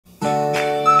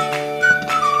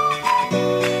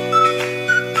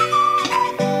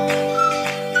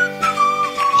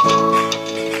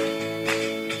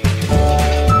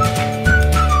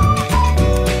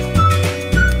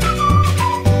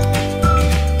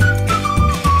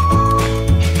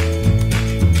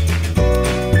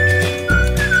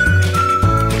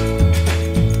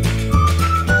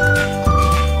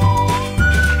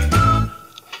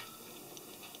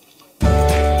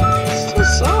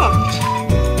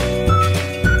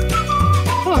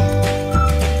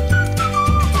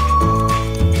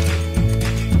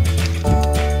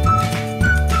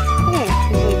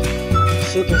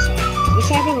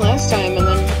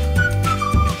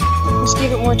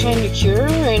secure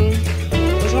and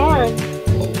it was hard.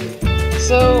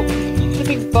 So, a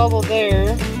big bubble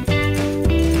there. I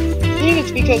think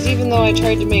it's because even though I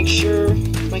tried to make sure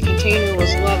my container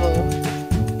was level,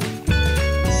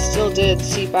 it still did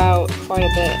seep out quite a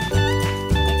bit.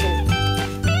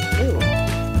 Ooh.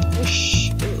 Whoosh.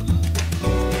 Ooh.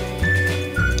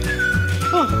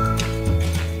 Huh.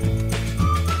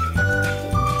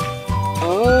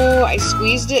 Oh, I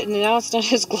squeezed it and now it's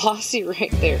not as glossy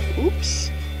right there. Oops.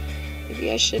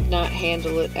 Maybe I should not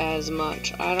handle it as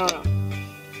much. I don't know.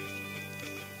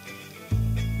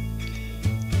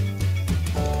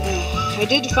 I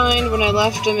did find when I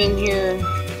left them in here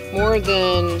more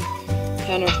than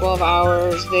 10 or 12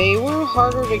 hours, they were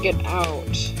harder to get out.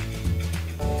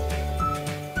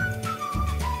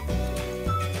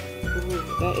 Ooh,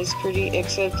 that is pretty,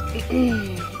 except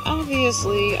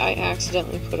obviously I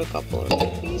accidentally put a couple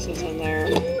of pieces in there.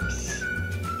 Oops.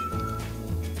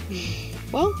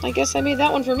 Well, I guess I made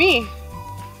that one for me.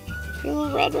 See a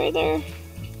little red right there?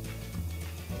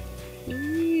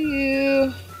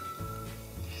 Ew.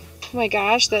 Oh my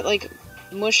gosh, that like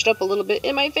mushed up a little bit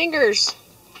in my fingers.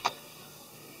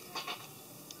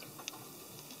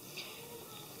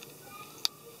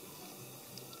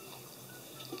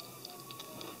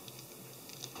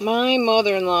 My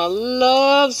mother-in-law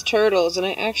loves turtles, and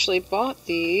I actually bought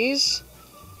these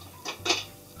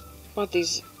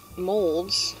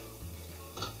molds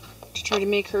to try to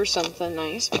make her something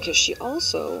nice because she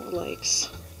also likes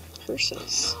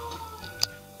purses.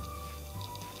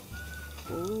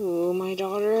 Ooh, my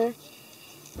daughter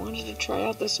wanted to try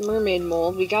out this mermaid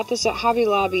mold. We got this at Hobby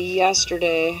Lobby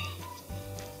yesterday.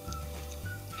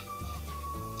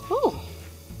 Oh,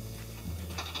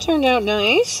 turned out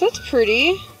nice. That's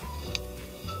pretty.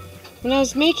 When I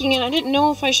was making it, I didn't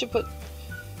know if I should put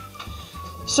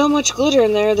so much glitter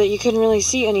in there that you couldn't really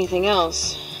see anything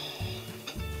else.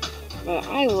 But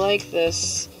I like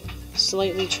this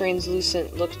slightly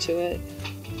translucent look to it.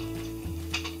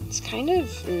 It's kind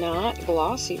of not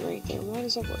glossy right there. What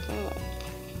is up with that?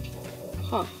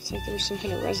 Huh, it's like there's some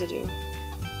kind of residue.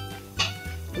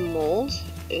 The mold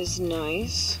is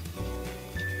nice.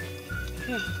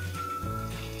 Yeah.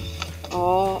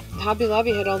 Oh, Hobby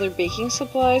Lobby had all their baking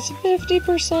supplies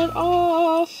 50%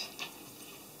 off.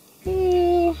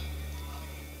 Ooh.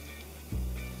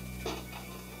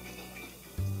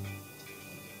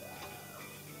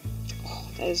 Oh,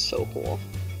 that is so cool.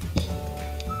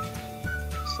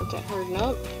 Just let that harden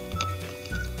up.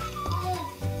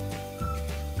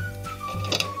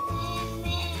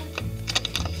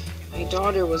 My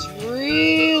daughter was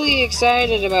really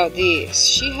excited about these.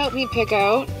 She helped me pick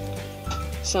out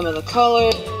some of the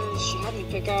colors. She helped me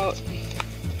pick out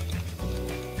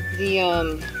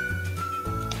the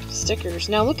stickers.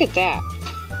 Now look at that.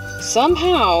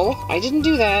 Somehow, I didn't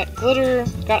do that, glitter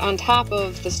got on top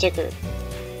of the sticker.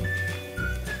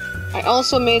 I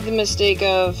also made the mistake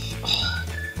of,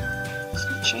 oh, it's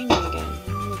not shiny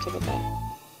again. Let's look at that.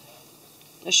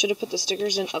 I should have put the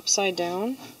stickers in upside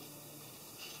down.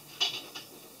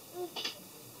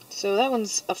 So that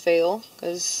one's a fail,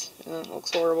 because it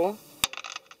looks horrible.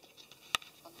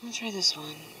 Let's try this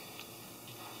one.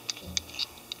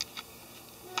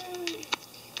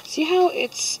 See how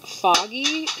it's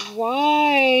foggy?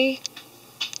 Why?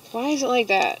 Why is it like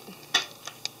that?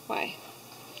 Why?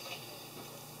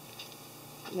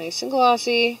 Nice and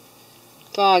glossy,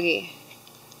 foggy.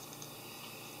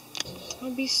 It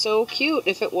would be so cute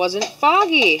if it wasn't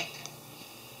foggy.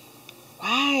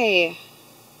 Why?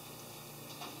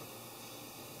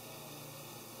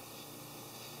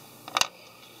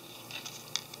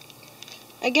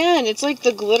 Again, it's like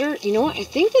the glitter, you know what? I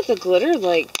think that the glitter,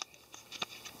 like,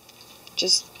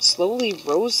 just slowly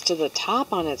rose to the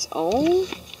top on its own.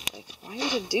 Like, why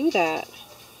would it do that?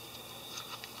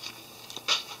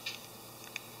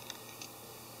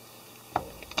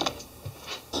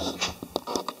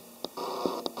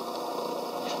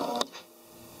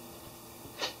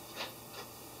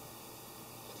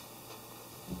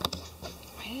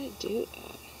 Why did it do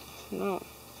that? No.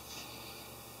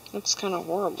 That's kind of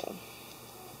horrible.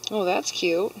 Oh, that's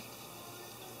cute.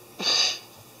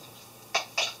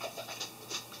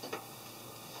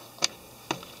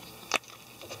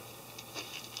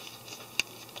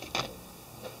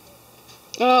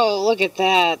 Oh, look at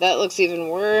that. That looks even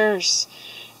worse.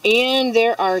 And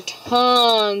there are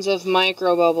tons of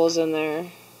micro bubbles in there.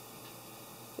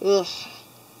 Ugh.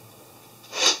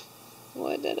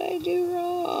 What did I do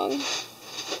wrong?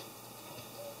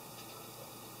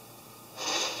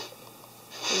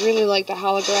 I really like the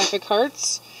holographic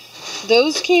hearts.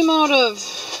 Those came out of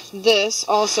this.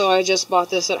 Also, I just bought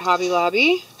this at Hobby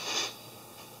Lobby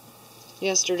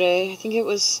yesterday. I think it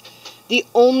was The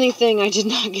only thing I did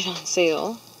not get on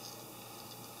sale.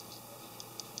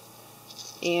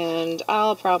 And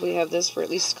I'll probably have this for at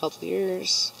least a couple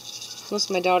years. Unless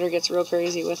my daughter gets real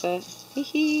crazy with it. Hee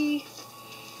hee.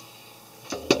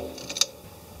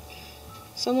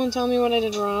 Someone tell me what I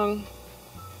did wrong.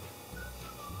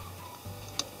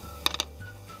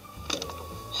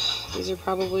 These are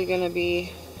probably going to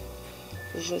be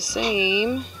the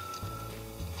same.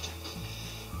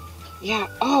 Yeah,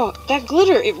 oh, that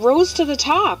glitter, it rose to the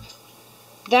top.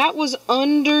 That was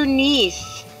underneath.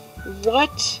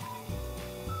 What?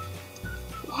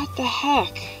 What the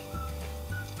heck?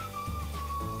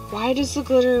 Why does the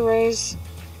glitter rise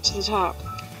to the top?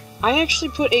 I actually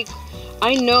put a...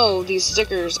 I know these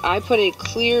stickers. I put a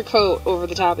clear coat over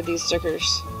the top of these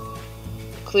stickers.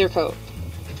 Clear coat.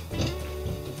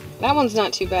 That one's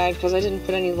not too bad because I didn't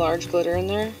put any large glitter in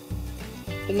there.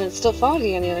 And then it's still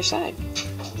foggy on the other side.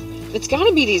 It's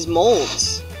gotta be these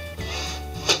molds.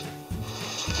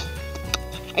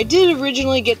 I did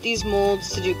originally get these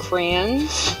molds to do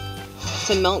crayons.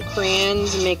 To melt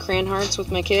crayons and make crayon hearts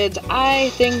with my kids.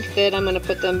 I think that I'm gonna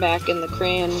put them back in the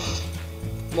crayon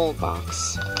mold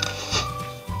box.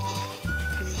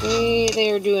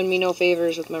 They are doing me no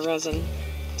favors with my resin.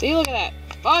 See, look at that.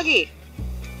 Foggy!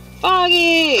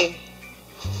 Foggy!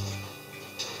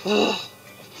 Ugh.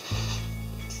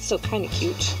 It's still kind of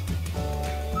cute.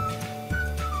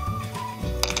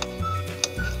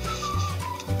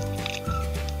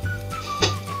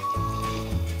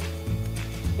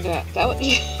 Look at that.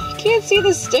 You can't see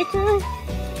the sticker?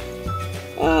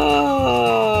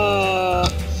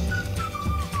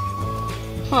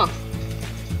 Huh.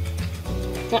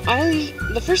 Now,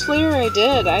 the first layer I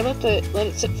did, I let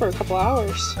it sit for a couple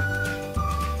hours.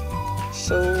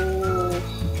 So,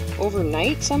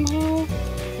 overnight somehow?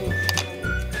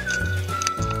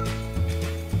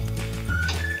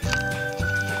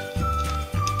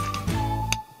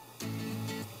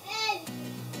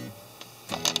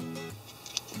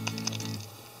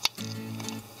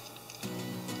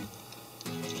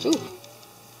 Ooh,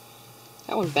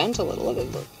 that one bent a little.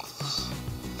 Look.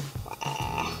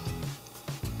 Wow.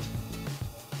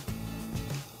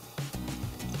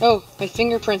 Oh, my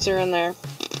fingerprints are in there.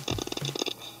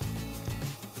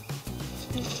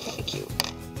 Kind of cute.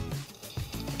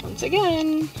 Once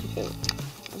again, if it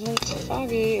wasn't so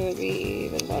foggy, it would be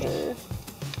even better.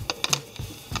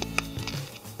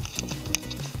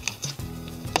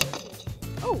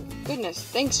 Oh, goodness.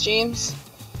 Thanks, James.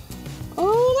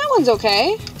 Oh, that one's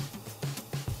okay.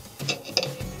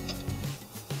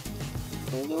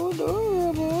 So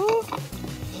adorable.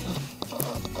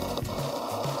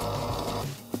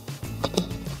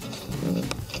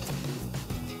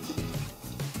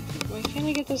 Why can't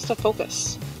I get this to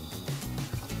focus?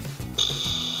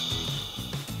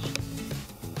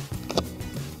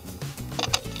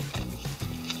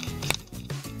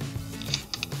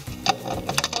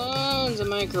 Tons of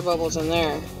micro bubbles in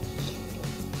there.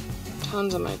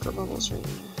 Tons of micro bubbles right in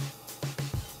there.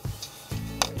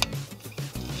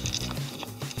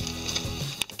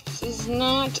 This is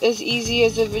not as easy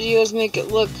as the videos make it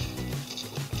look.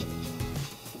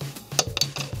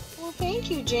 Well, thank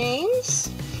you, James.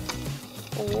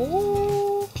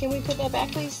 Oh, can we put that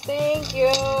back, please? Thank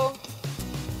you.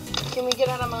 Can we get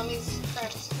out of Mommy's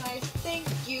craft supplies? Thank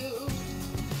you.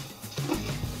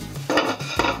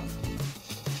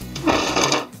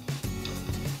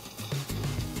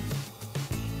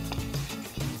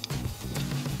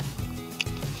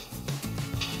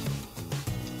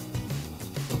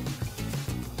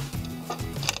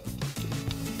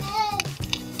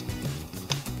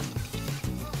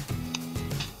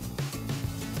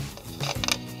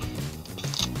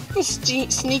 A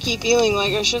sneaky feeling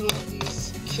like I shouldn't let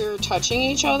these cure touching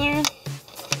each other.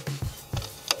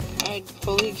 I'd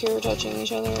fully cure touching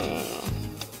each other. I don't know.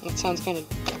 That sounds kind of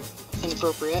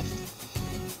inappropriate.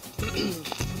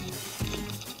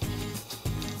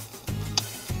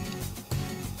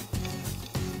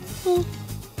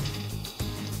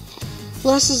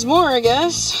 Less is more, I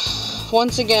guess.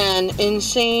 Once again,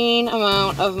 insane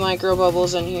amount of micro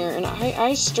bubbles in here, and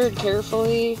I stirred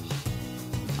carefully.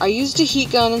 I used a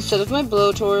heat gun instead of my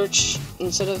blowtorch,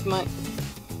 instead of my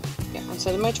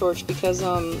torch, because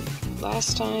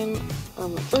last time, or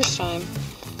my first time,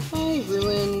 I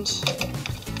ruined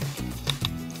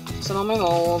some of my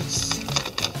molds.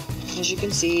 As you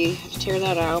can see, I had to tear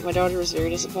that out. My daughter was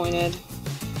very disappointed.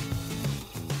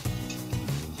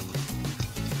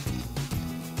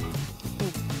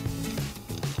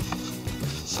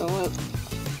 So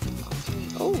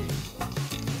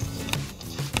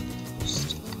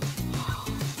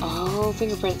oh,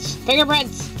 fingerprints.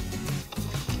 Fingerprints!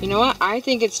 You know what? I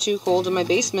think it's too cold in my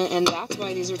basement, and that's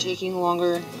why these are taking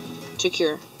longer to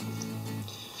cure.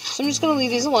 So I'm just going to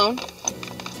leave these alone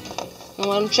and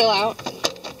let them chill out.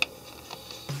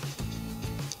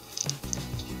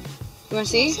 You want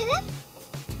to see? See them?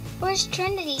 Where's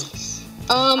Trinity's?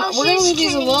 We're going to leave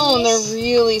these alone. They're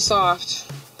really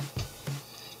soft.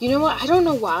 You know what? I don't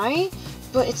know why,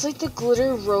 but it's like the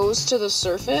glitter rose to the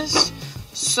surface.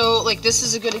 So, like, this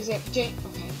is a good example. Okay,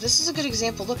 this is a good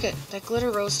example. Look at that glitter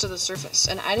rose to the surface.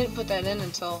 And I didn't put that in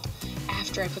until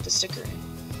after I put the sticker in.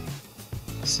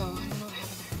 So, I don't know what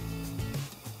happened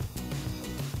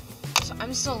there. So,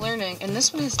 I'm still learning. And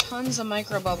this one has tons of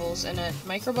micro bubbles in it.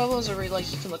 Micro bubbles are really,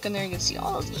 like, you can look in there and you can see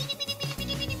all those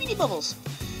itty bubbles.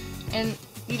 And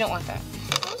you don't want that.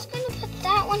 I was going to put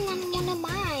that one on one of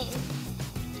mine.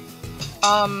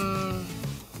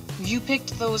 You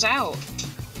picked those out.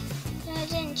 But I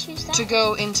didn't choose that to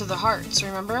go into the hearts,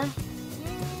 remember?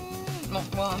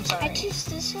 Well, I'm sorry. I choose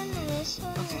this one and this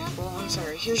one. Okay, well, I'm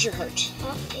sorry. Here's your heart.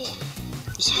 Oh, yeah.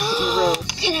 Just put your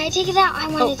rose. Can I take it out? I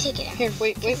want to take it out. Here,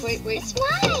 wait. It's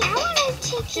mine. I want to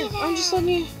take it out. I'm just letting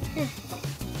you. Here.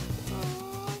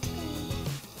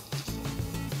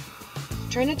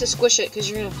 Try not to squish it, because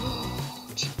you're going to... Oh,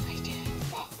 do you like it?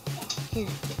 Here.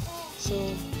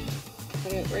 So,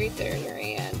 put it right there in your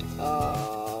hand.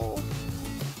 Oh.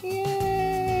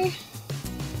 Yay.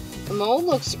 The mold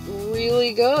looks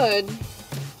really good.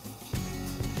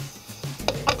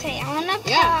 Okay, I want to pop...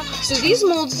 Yeah, so these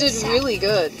molds did really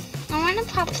good. I want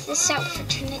to pop this out for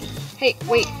Trinity. Hey,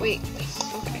 wait. Okay,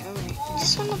 alright. I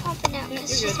just want to pop it out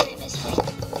because she's my best friend.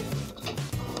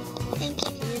 Thank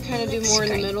you. Can you kind of do more in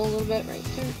the middle a little bit right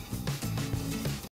there?